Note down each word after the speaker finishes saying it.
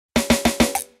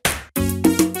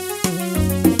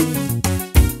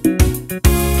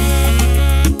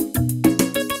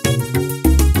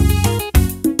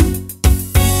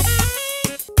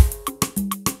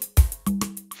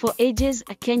ages,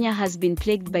 Kenya has been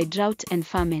plagued by drought and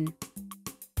famine.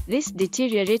 This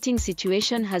deteriorating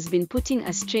situation has been putting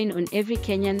a strain on every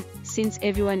Kenyan, since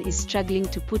everyone is struggling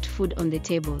to put food on the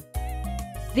table.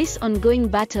 This ongoing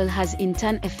battle has in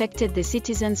turn affected the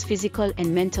citizens' physical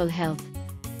and mental health.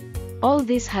 All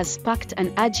this has sparked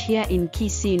an urge here in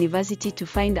Kisii University to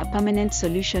find a permanent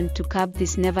solution to curb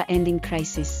this never-ending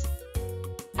crisis.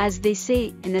 As they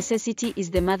say, necessity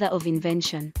is the mother of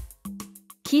invention.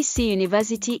 Kisii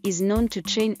University is known to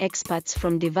train experts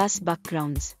from diverse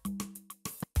backgrounds.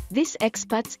 These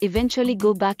experts eventually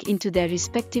go back into their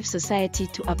respective society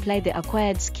to apply the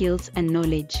acquired skills and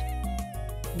knowledge.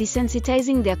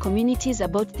 Desensitizing their communities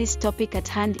about this topic at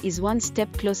hand is one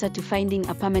step closer to finding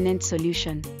a permanent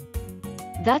solution.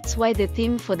 That's why the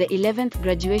theme for the 11th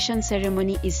graduation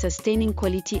ceremony is sustaining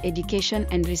quality education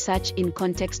and research in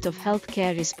context of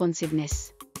healthcare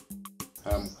responsiveness.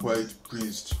 I'm quite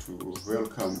pleased to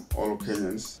welcome all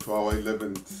Kenyans to our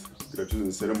 11th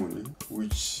graduation ceremony,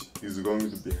 which is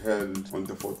going to be held on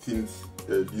the 14th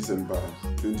December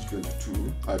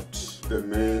 2022 at the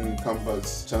main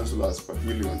campus Chancellor's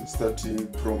Pavilion, starting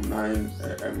from 9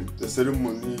 a.m. The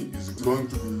ceremony is going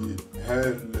to be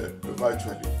held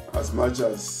virtually, as much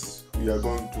as we are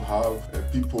going to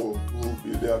have people who will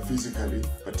be there physically,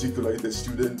 particularly the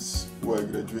students who are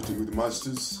graduating with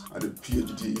masters and a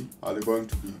PhD are going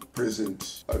to be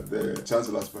present at the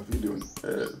Chancellor's Pavilion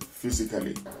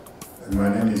physically. My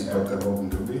name is Dr.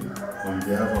 Bob Ndubi. On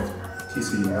behalf of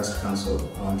Kisii University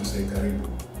Council, I want to say karibu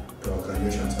to our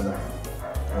graduation ceremony.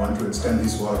 I want to extend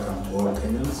this welcome to all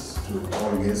Kenyans, to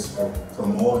all guests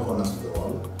from all corners of the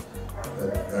world, to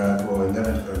our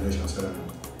 11th graduation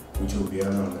ceremony, which will be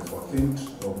held on the 14th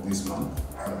of this month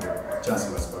at the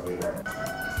Chancellor's Pavilion.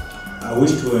 I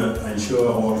wish to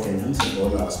ensure all Kenyans and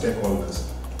all our stakeholders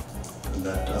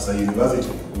that as a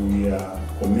university, we are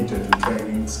committed to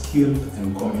training skilled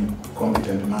and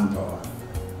competent manpower,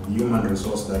 human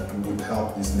resource that would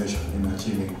help this nation in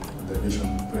achieving the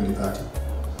Vision 2030.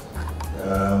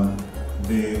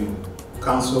 The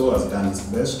Council has done its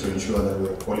best to ensure that we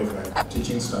have qualified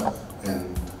teaching staff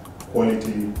and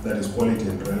quality that is quality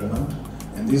and relevant,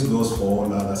 and this goes for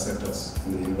all other sectors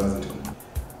in the university.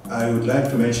 I would like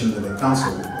to mention that the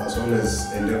Council has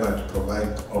always endeavored to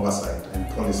provide oversight and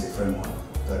policy framework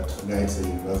that guides the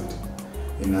university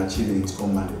in achieving its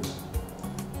own mandate.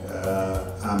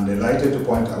 I'm delighted to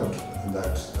point out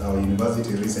that our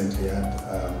university recently had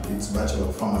its Bachelor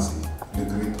of Pharmacy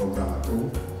degree program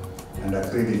approved and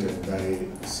accredited by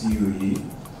CUE,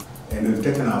 and we've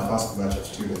taken our first batch of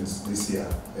students this year,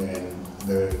 and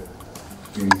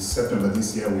in September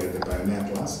this year we had the pioneer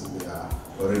class. They are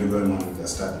already going on with their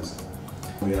studies.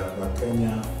 We have a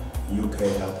Kenya-UK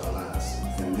Health Alliance,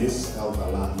 and this Health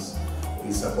Alliance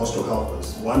is supposed to help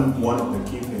us. One of the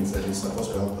key things that is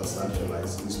supposed to help us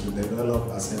actualize is to develop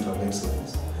a center of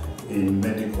excellence in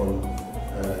medical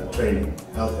training,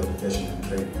 health education and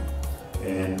training.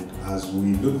 And as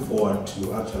we look forward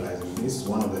to actualizing this,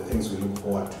 one of the things we look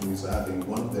forward to is having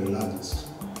one of the largest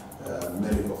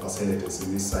medical facilities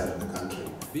in this side of the country.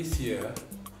 This year,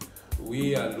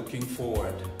 we are looking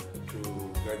forward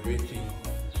to graduating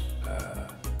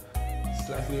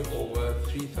slightly over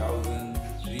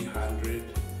 3,300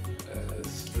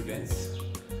 students,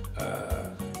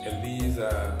 and these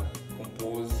are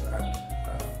composed at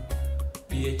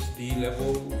PhD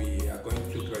level. We are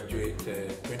going to graduate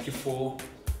 24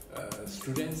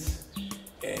 students,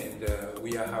 and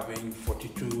we are having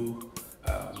 42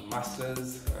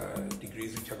 master's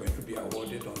degrees which are going to be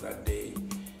awarded on that day,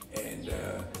 and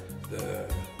the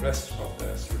rest of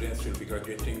the students will be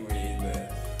graduating with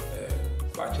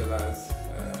bachelor's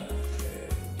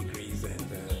degrees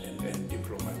and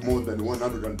diplomas. More than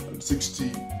 160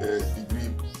 degree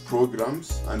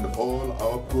programs, and all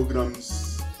our programs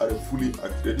are fully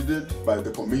accredited by the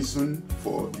Commission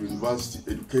for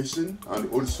University Education and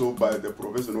also by the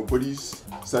professional bodies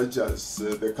such as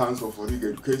the Council for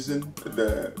Legal Education,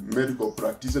 the Medical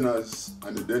Practitioners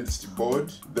and the Dentistry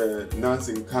Board, the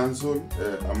Nursing Council,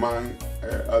 among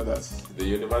others. The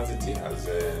university has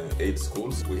 8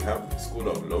 schools. We have the School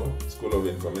of Law, School of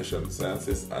Information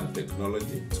Sciences and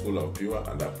Technology, School of Pure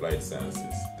and Applied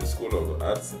Sciences, the School of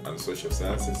Arts and Social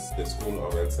Sciences, the School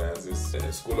of Health Sciences,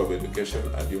 the School of Education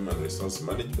and Human Resource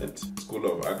Management, School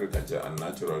of Agriculture and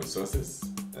Natural Resources,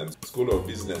 and School of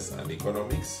Business and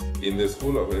Economics. In the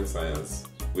School of Health Science,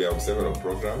 We have several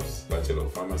programs: Bachelor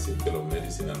of Pharmacy, Bachelor of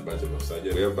Medicine, and Bachelor of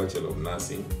Surgery. We have Bachelor of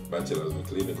Nursing, Bachelors of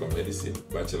Clinical Medicine,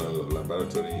 Bachelor of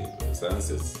Laboratory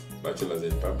Sciences, Bachelors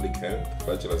in Public Health,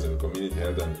 Bachelors in Community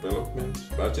Health and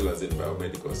Development, Bachelors in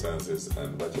Biomedical Sciences,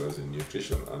 and Bachelors in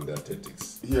Nutrition and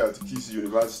Dietetics. Here at Kisii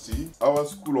University, our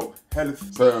School of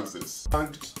Health Sciences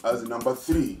ranked as number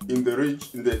 3 in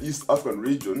the East African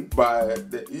region by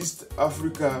the East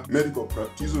Africa Medical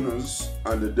Practitioners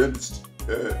and the Dentist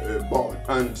Board,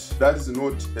 and that is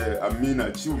not a mean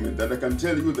achievement. And I can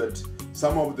tell you that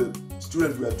some of the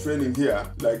students we are training here,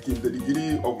 like in the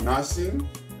degree of nursing,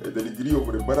 the degree of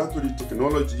laboratory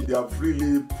technology, they have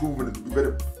really proven to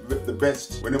be the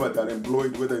best whenever they are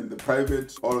employed, whether in the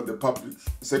private or the public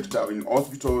sector, in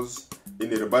hospitals, in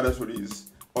the laboratories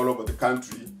all over the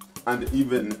country, and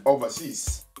even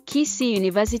overseas. Kisii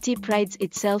University prides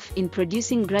itself in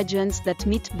producing graduates that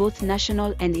meet both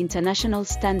national and international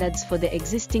standards for the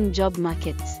existing job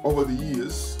markets. Over the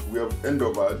years, we have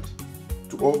endeavored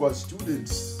to offer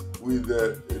students with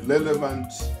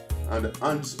relevant and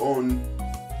hands-on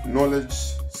knowledge,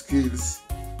 skills,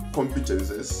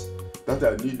 competences that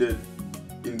are needed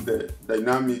in the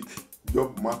dynamic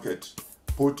job market,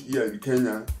 both here in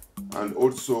Kenya and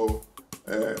also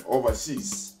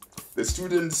overseas. The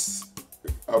students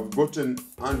have gotten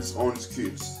hands-on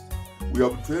skills. We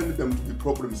have trained them to be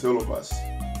problem solvers,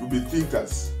 to be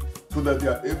thinkers, so that they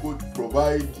are able to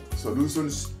provide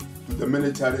solutions to the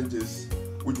many challenges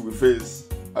which we face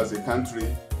as a country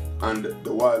and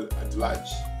the world at large.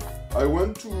 I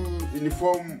want to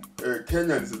inform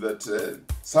Kenyans that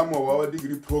some of our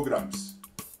degree programs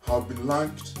have been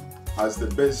ranked as the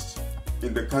best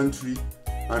in the country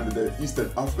and the Eastern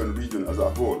African region as a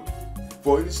whole.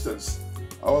 For instance,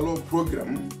 our law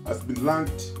program has been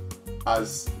ranked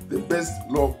as the best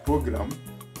law program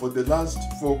for the last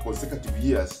 4 consecutive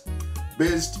years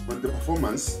based on the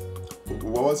performance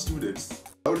of our students.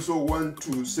 I also want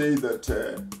to say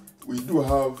that we do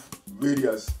have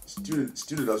various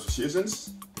student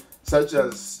associations, such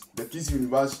as the Kisii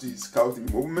University Scouting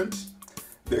Movement,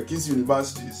 the Kisii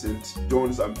University St.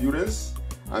 John's Ambulance,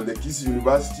 and the Kisii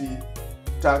University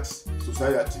Tax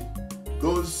Society.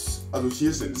 Those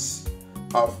associations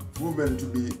have proven to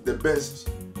be the best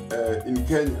in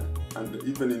Kenya and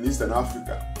even in Eastern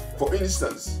Africa. For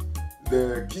instance,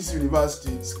 the Kisii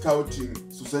University Scouting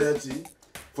Society,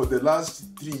 for the last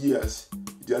 3 years,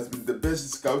 it has been the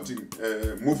best scouting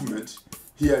movement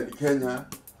here in Kenya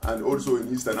and also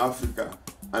in Eastern Africa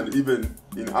and even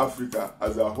in Africa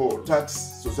as a whole. Tax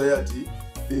Society,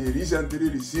 they recently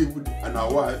received an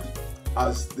award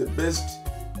as the best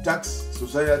tax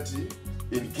society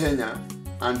in Kenya,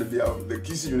 and the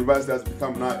Kisii University has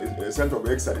become now a center of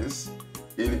excellence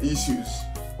in issues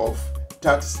of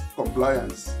tax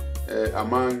compliance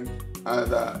among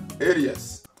other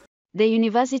areas. The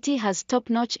university has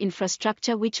top-notch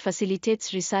infrastructure which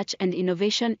facilitates research and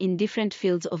innovation in different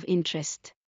fields of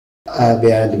interest.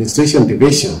 The administration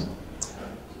division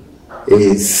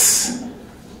is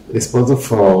responsible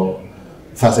for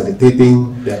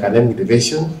facilitating the academic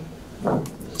division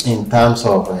in terms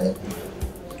of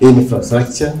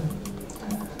infrastructure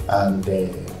and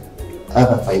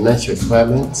other financial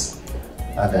requirements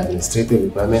and administrative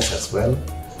requirements as well,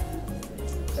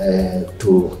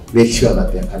 to make sure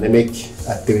that the academic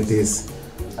activities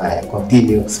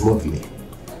continue smoothly.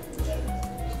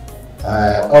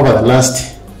 Over the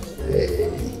last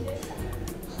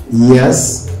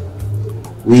years,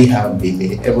 we have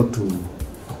been able to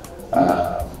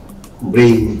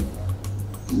bring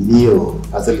new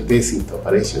facilities into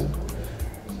operation,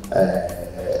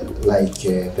 like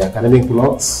the academic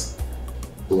blocks.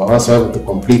 We were also able to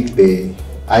complete the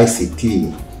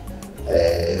ICT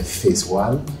phase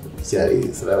 1, which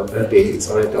is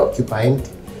already occupied,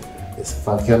 is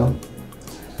functional.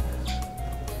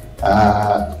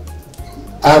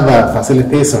 Other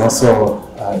facilities are also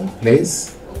in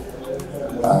place,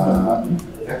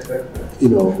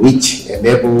 which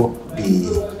enable the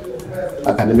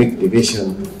academic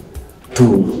division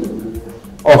to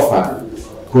offer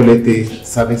quality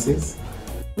services.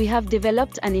 We have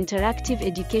developed an interactive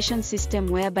education system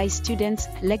whereby students,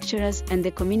 lecturers, and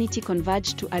the community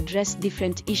converge to address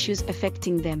different issues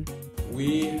affecting them.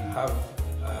 We have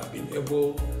been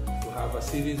able to have a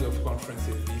series of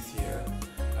conferences this year,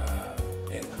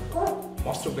 and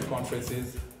most of the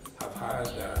conferences have had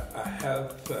a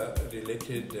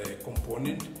health-related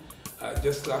component.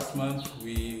 Just last month,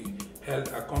 we held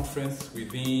a conference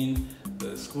within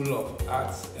the School of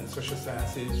Arts and Social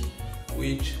Sciences,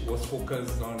 which was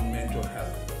focused on mental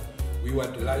health. We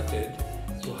were delighted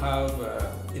to have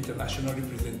international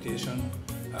representation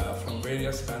from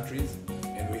various countries,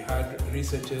 and we had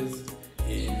researchers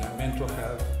in mental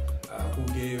health who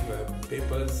gave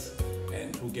papers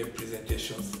and who gave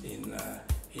presentations in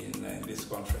this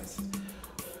conference.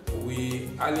 We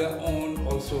earlier on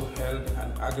also held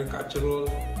an agricultural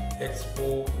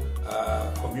expo,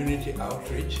 community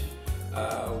outreach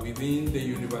within the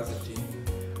university,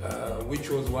 which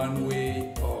was one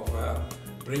way of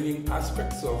bringing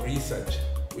aspects of research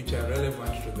which are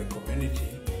relevant to the community,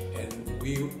 and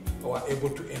we were able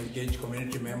to engage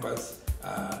community members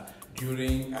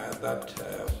during that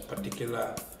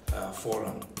particular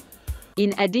forum.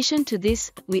 In addition to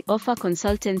this, we offer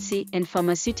consultancy and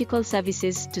pharmaceutical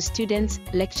services to students,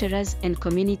 lecturers, and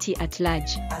community at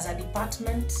large. As a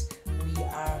department, we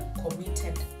are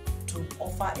committed to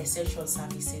offer essential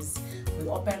services. We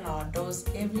open our doors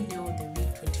every day of the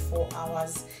week, 24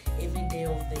 hours, every day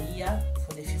of the year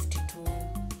for the 52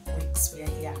 weeks we are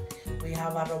here. We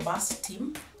have a robust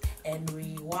team, and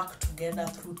we work together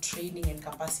through training and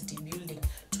capacity building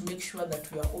to make sure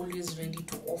that we are always ready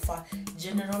to offer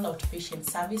general outpatient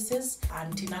services,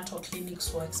 antenatal clinics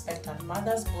for expectant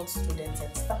mothers, both students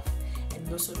and staff, and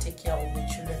we also take care of the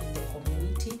children in the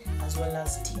community, as well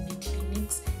as TB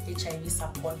clinics, HIV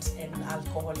support, and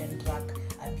alcohol and drug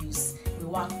abuse. We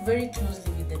work very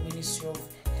closely with the Ministry of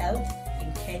Health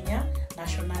in Kenya,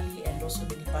 nationally, and also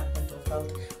the Department of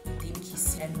Health within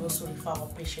Kisii, and we also refer our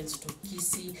patients to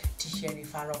Kisii Tertiary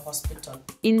Referral Hospital.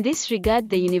 In this regard,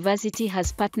 the university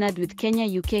has partnered with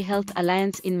Kenya-UK Health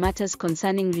Alliance in matters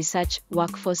concerning research,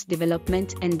 workforce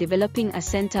development, and developing a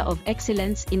center of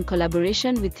excellence in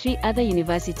collaboration with 3 other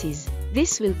universities.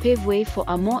 This will pave way for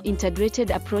a more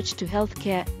integrated approach to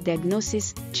healthcare,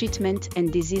 diagnosis, treatment,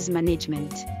 and disease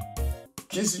management.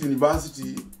 Kisii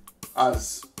University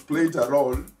has played a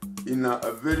role in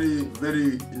a very,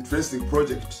 very interesting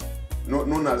project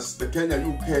known as the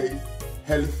Kenya-UK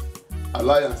Health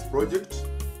Alliance project,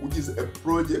 which is a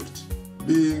project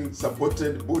being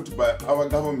supported both by our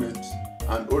government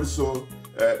and also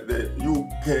the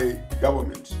UK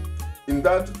government. In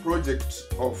that project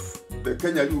of the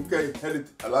Kenya-UK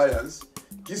Health Alliance,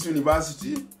 Kisii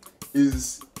University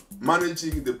is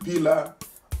managing the pillar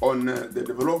on the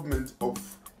development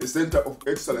of a center of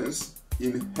excellence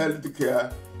in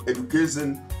healthcare,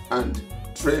 education, and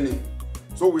training.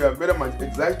 So we are very much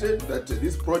excited that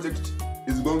this project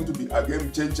is going to be a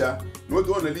game changer, not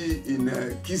only in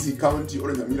Kisii County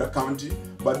or Nyamira County,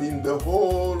 but in the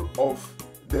whole of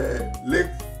the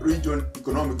Lake Region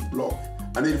Economic Bloc.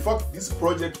 And in fact, this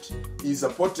project is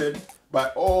supported by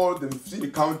all the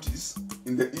 15 counties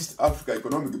in the East Africa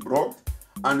Economic Bloc,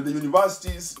 and the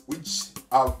universities which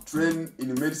are trained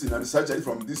in medicine and surgery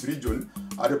from this region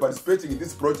are participating in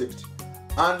this project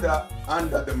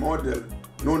under the model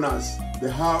known as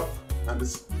the hub and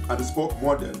the spoke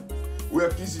model, where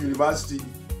Kisii University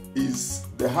is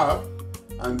the hub,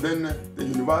 and then the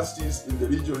universities in the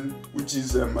region, which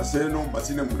is Maseno,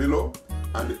 Masine Mulilo,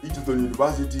 and Egerton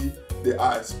University, they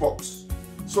are spokes.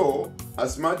 So,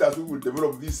 as much as we will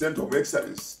develop this center of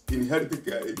excellence in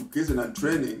healthcare, education, and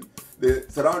training, the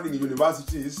surrounding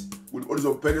universities will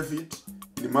also benefit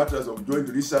in matters of joint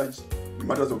research, in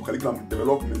matters of curriculum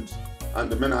development,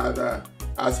 and many other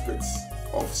aspects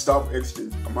of staff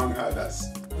exchange, among others.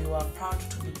 We were proud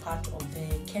to be part of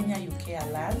the Kenya-UK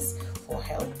Alliance for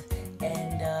Health,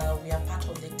 and we are part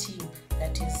of the team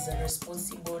that is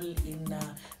responsible in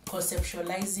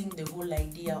conceptualizing the whole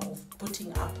idea of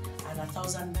putting up an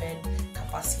 1,000-bed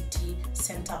capacity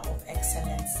center of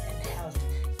excellence and health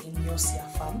in Nyosia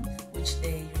Farm, which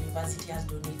the university has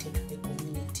donated to the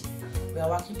community. We are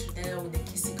working together with the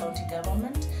Kisii County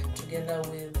government, together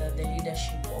with the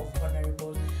leadership of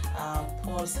Honorable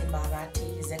Paul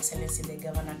Simbarati, His Excellency the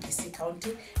Governor Kisii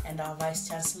County, and our Vice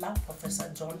Chancellor,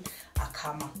 Professor John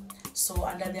Akama. So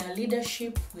under their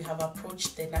leadership, we have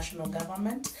approached the national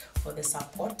government for the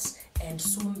support, and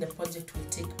soon the project will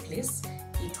take place.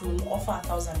 It will offer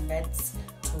 1,000 beds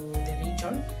to the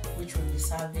region, which will be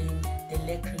serving the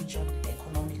Lake Region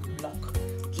Economic Bloc.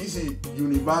 Kisii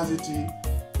University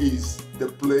is the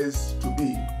place to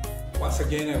be. Once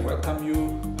again, I welcome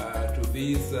you to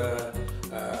this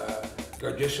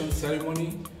graduation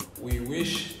ceremony. We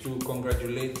wish to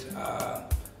congratulate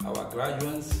our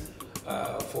graduates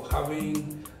for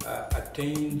having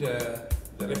attained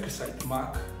the requisite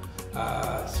mark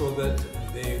so that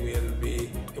they will be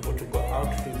able to go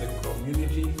out to the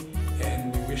community,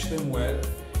 and we wish them well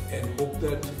and hope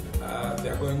that they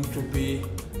are going to be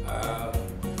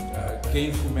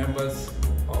gainful members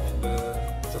of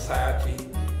the society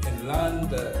and learn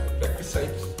the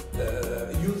requisite,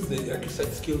 use the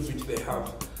requisite skills which they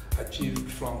have achieved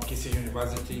from Kisii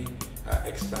University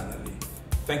externally.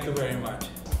 Thank you very much.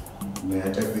 May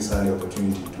I take this early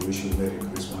opportunity to wish you Merry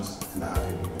Christmas and a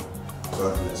Happy New Year.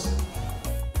 God bless.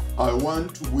 I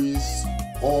want to wish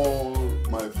all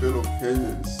my fellow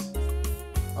Kenyans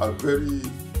a very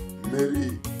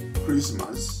Merry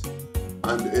Christmas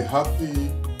and a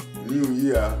Happy New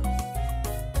Year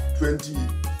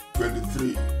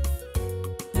 2023.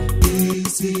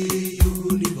 Kisii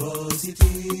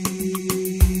University.